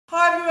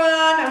Hi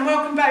everyone and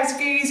welcome back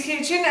to Gigi's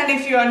Kitchen, and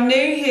if you are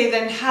new here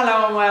then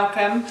hello and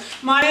welcome.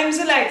 My name's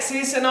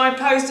Alexis and I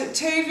post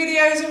 2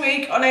 videos a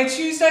week on a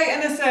Tuesday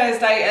and a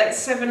Thursday at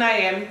 7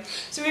 AM.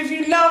 So if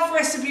you love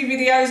recipe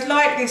videos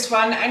like this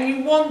one and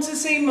you want to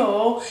see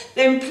more,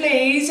 then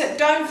please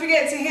don't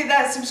forget to hit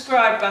that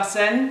subscribe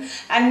button.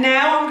 And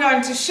now I'm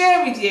going to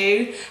share with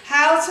you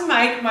how to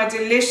make my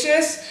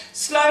delicious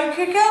slow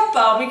cooker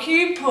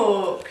barbecue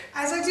pork.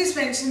 As I just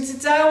mentioned,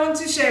 today I want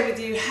to share with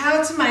you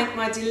how to make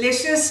my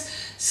delicious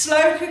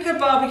slow cooker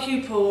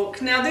barbecue pork.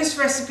 Now this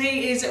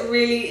recipe is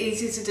really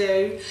easy to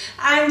do,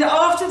 and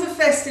after the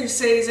festive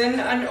season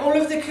and all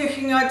of the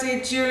cooking I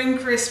did during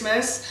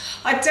Christmas,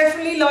 I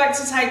definitely like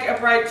to take a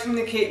break from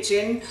the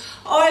kitchen.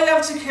 I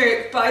love to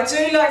cook, but I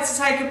do like to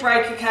take a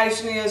break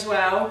occasionally as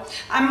well,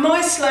 and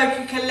my slow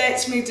cooker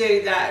lets me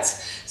do that.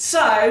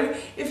 So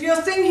if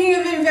you're thinking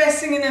of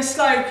investing in a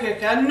slow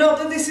cooker, not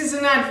that this is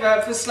an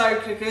advert for slow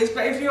cookers,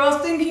 but if you are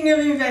thinking of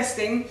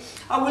investing,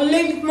 I will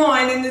link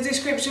mine in the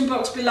description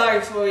box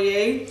below for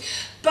you.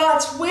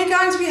 But we're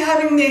going to be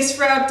having this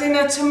for our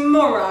dinner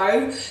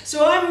tomorrow,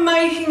 so I'm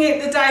making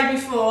it the day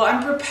before.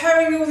 I'm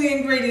preparing all the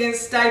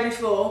ingredients the day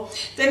before.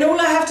 Then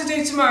all I have to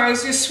do tomorrow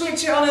is just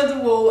switch it on at the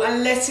wall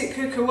and let it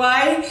cook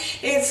away.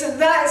 It's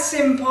that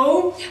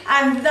simple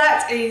and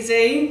that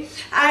easy.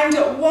 And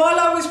while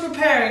I was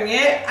preparing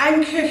it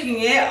and cooking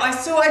it, I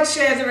thought I'd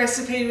share the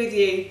recipe with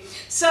you.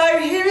 So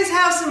here is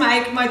how to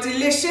make my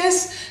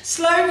delicious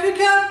slow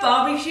cooker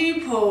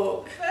barbecue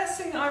pork. First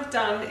thing I've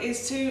done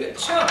is to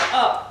chop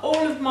up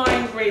all of my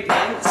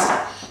ingredients.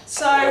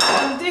 So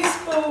on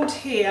this board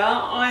here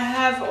I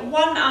have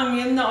 1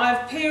 onion that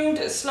I've peeled,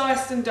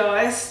 sliced and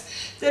diced.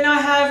 Then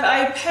I have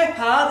a pepper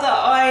that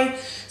I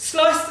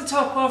sliced the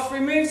top off,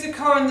 removed the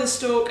core and the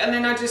stalk, and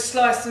then I just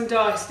sliced and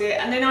diced it.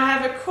 And then I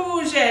have a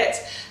courgette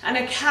and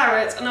a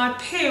carrot, and I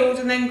peeled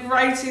and then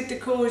grated the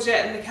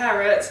courgette and the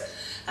carrot.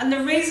 And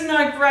the reason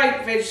I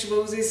grate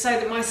vegetables is so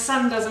that my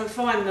son doesn't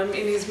find them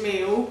in his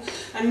meal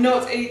and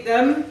not eat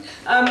them.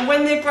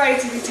 When they're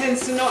grated, he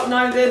tends to not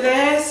know they're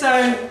there,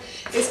 so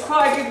it's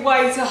quite a good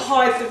way to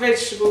hide the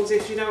vegetables,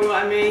 if you know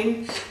what I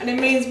mean. And it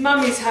means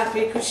Mummy's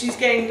happy because she's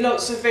getting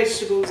lots of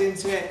vegetables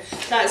into it.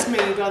 That's me,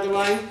 by the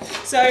way.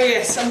 So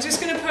yes, I'm just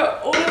going to put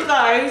all of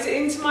those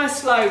into my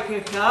slow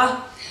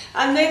cooker.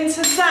 And then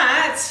to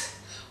that,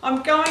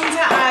 I'm going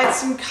to add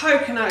some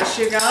coconut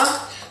sugar.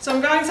 So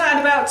I'm going to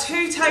add about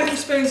 2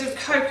 tablespoons of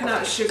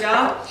coconut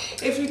sugar.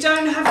 If you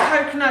don't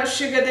have coconut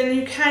sugar, then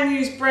you can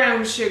use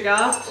brown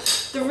sugar.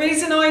 The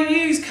reason I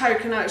use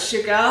coconut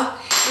sugar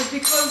is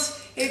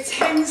because it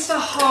tends to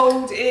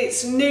hold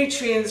its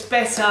nutrients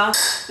better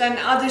than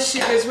other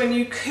sugars when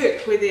you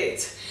cook with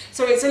it.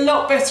 So it's a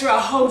lot better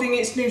at holding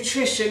its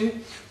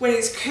nutrition when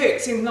it's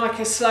cooked in like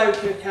a slow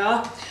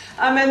cooker.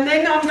 And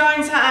then I'm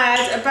going to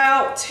add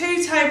about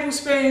 2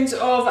 tablespoons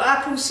of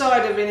apple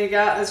cider vinegar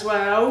as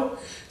well.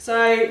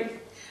 So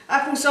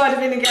apple cider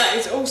vinegar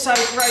is also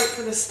great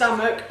for the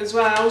stomach as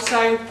well.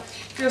 So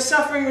if you're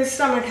suffering with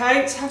stomach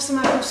aches, have some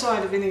apple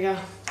cider vinegar.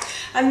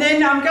 And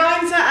then I'm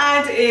going to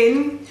add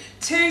in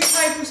 2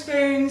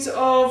 tablespoons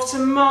of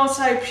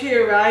tomato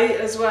puree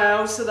as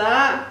well. So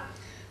that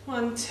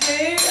 1, 2,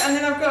 and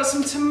then I've got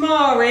some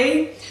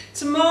tamari.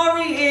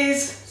 Tamari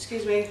is,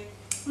 excuse me,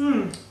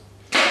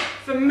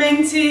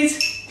 fermented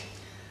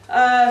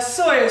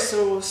soya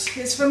sauce.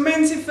 It's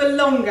fermented for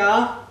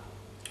longer,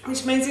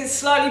 which means it's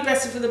slightly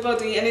better for the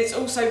body, and it's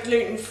also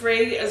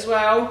gluten-free as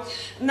well.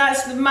 And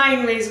that's the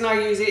main reason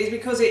I use it, is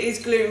because it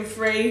is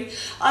gluten-free.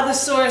 Other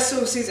soya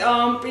sauces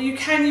aren't, but you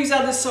can use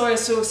other soya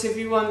sauce if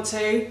you want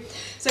to.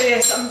 So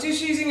yes, I'm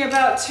just using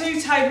about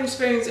 2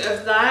 tablespoons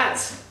of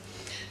that.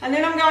 And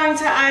then I'm going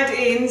to add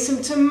in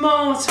some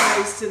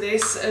tomatoes to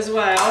this as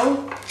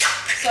well.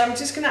 So I'm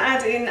just going to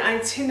add in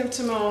a tin of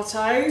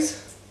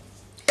tomatoes,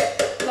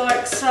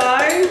 like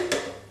so.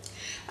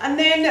 And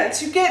then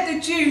to get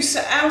the juice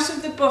out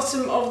of the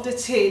bottom of the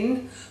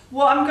tin,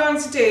 what I'm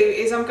going to do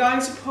is I'm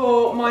going to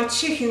pour my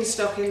chicken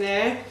stock in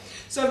there.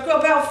 So I've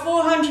got about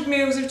 400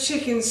 mils of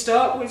chicken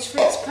stock, which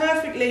fits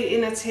perfectly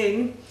in a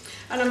tin.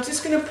 And I'm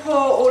just going to pour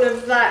all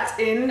of that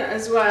in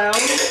as well.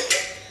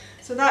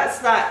 So that's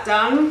that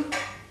done.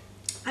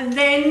 And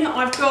then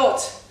I've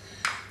got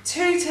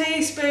 2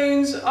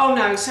 teaspoons,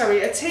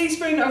 a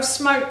teaspoon of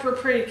smoked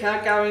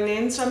paprika going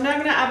in. So I'm now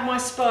going to add my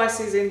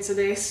spices into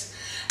this.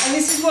 And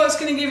this is what's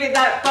going to give it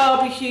that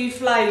barbecue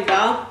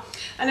flavour.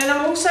 And then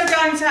I'm also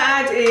going to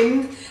add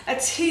in a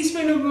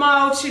teaspoon of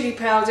mild chilli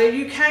powder.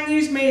 You can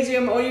use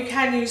medium or you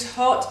can use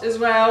hot as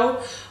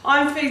well.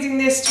 I'm feeding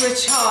this to a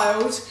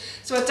child,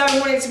 so I don't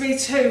want it to be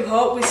too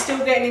hot. We're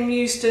still getting him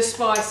used to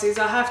spices,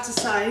 I have to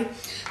say.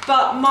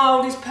 But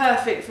mild is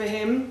perfect for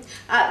him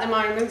at the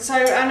moment. So,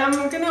 and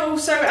I'm going to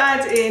also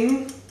add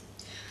in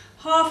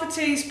half a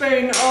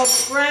teaspoon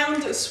of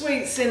ground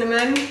sweet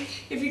cinnamon.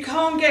 If you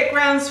can't get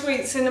ground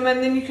sweet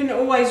cinnamon, then you can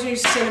always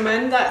use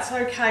cinnamon, that's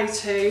okay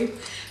too.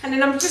 And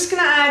then I'm just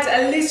going to add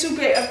a little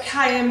bit of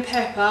cayenne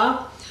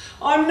pepper.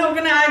 I'm not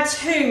going to add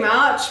too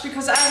much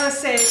because, as I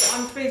said,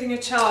 I'm feeding a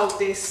child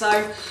this, so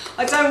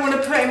I don't want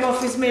to put him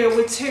off his meal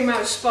with too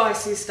much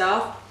spicy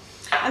stuff.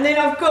 And then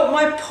I've got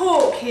my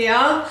pork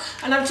here,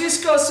 and I've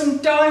just got some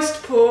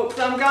diced pork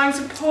that I'm going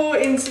to pour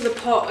into the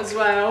pot as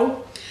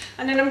well.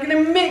 And then I'm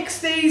going to mix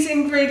these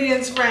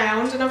ingredients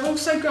round, and I've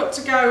also got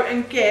to go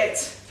and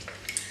get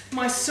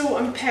my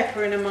salt and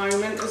pepper in a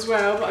moment as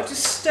well, but I'll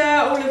just stir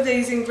all of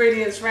these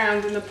ingredients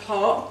round in the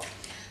pot.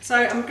 So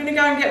I'm going to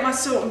go and get my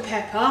salt and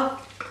pepper.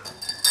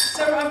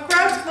 So I've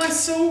grabbed my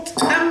salt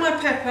and my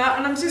pepper,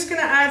 and I'm just going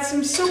to add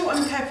some salt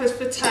and peppers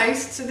for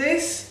taste to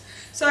this.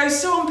 So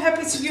salt and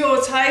pepper to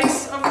your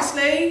taste,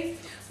 obviously.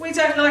 We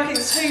don't like it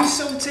too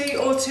salty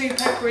or too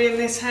peppery in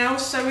this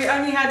house, so we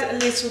only had a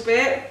little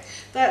bit.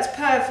 That's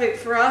perfect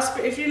for us,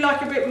 but if you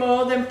like a bit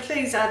more, then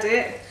please add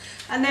it.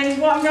 And then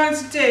what I'm going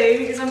to do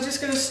is I'm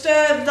just going to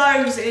stir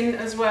those in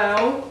as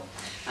well.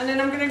 And then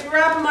I'm going to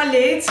grab my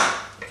lid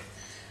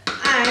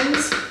and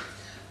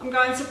I'm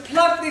going to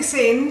plug this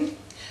in.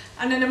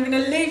 And then I'm going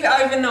to leave it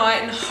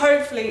overnight, and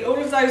hopefully all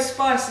of those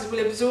spices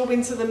will absorb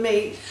into the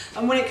meat,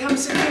 and when it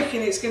comes to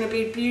cooking it's going to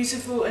be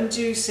beautiful and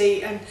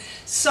juicy and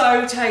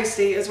so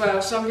tasty as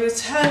well. So I'm going to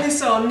turn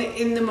this on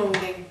in the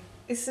morning.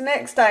 It's the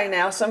next day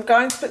now, so I'm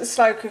going to put the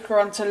slow cooker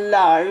onto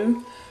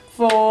low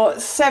for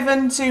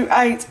 7 to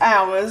 8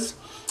 hours,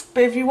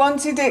 but if you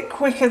wanted it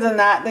quicker than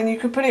that then you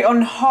could put it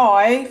on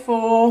high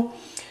for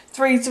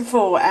 3 to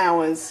 4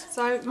 hours.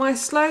 So my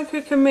slow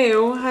cooker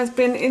meal has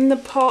been in the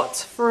pot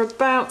for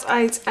about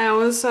 8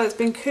 hours, so it's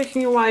been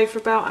cooking away for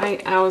about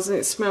 8 hours and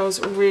it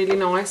smells really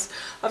nice.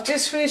 I've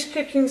just finished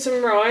cooking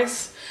some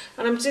rice,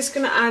 and I'm just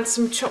going to add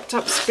some chopped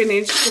up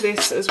spinach to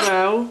this as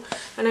well,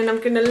 and then I'm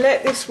going to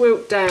let this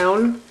wilt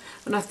down,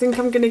 and I think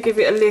I'm going to give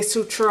it a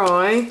little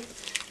try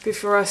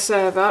before I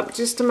serve up,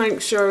 just to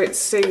make sure it's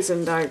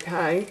seasoned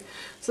okay.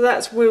 So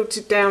that's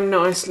wilted down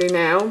nicely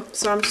now,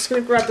 so I'm just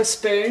going to grab a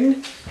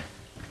spoon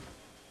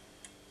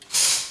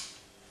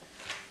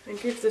and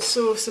give the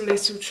sauce a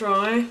little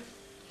try.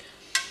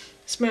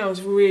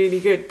 Smells really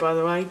good, by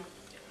the way.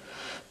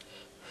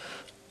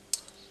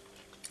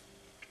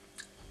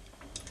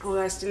 Oh,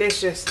 that's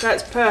delicious.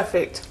 That's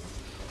perfect.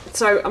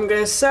 So I'm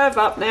going to serve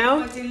up now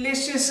my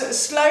delicious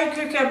slow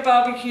cooker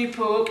barbecue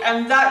pork,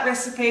 and that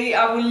recipe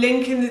I will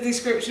link in the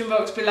description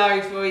box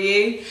below for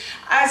you.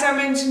 As I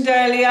mentioned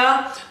earlier,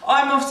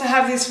 I'm off to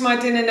have this for my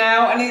dinner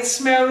now, and it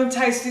smelled and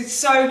tasted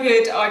so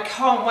good I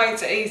can't wait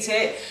to eat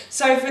it.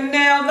 So for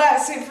now,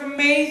 that's it from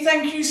me.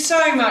 Thank you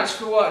so much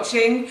for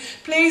watching.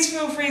 Please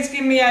feel free to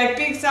give me a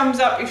big thumbs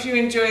up if you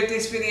enjoyed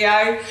this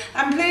video,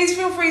 and please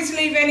feel free to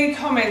leave any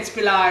comments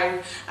below,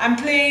 and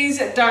please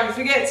don't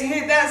forget to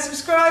hit that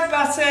subscribe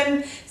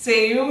button.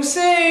 See you all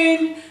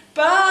soon.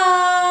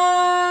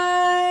 Bye.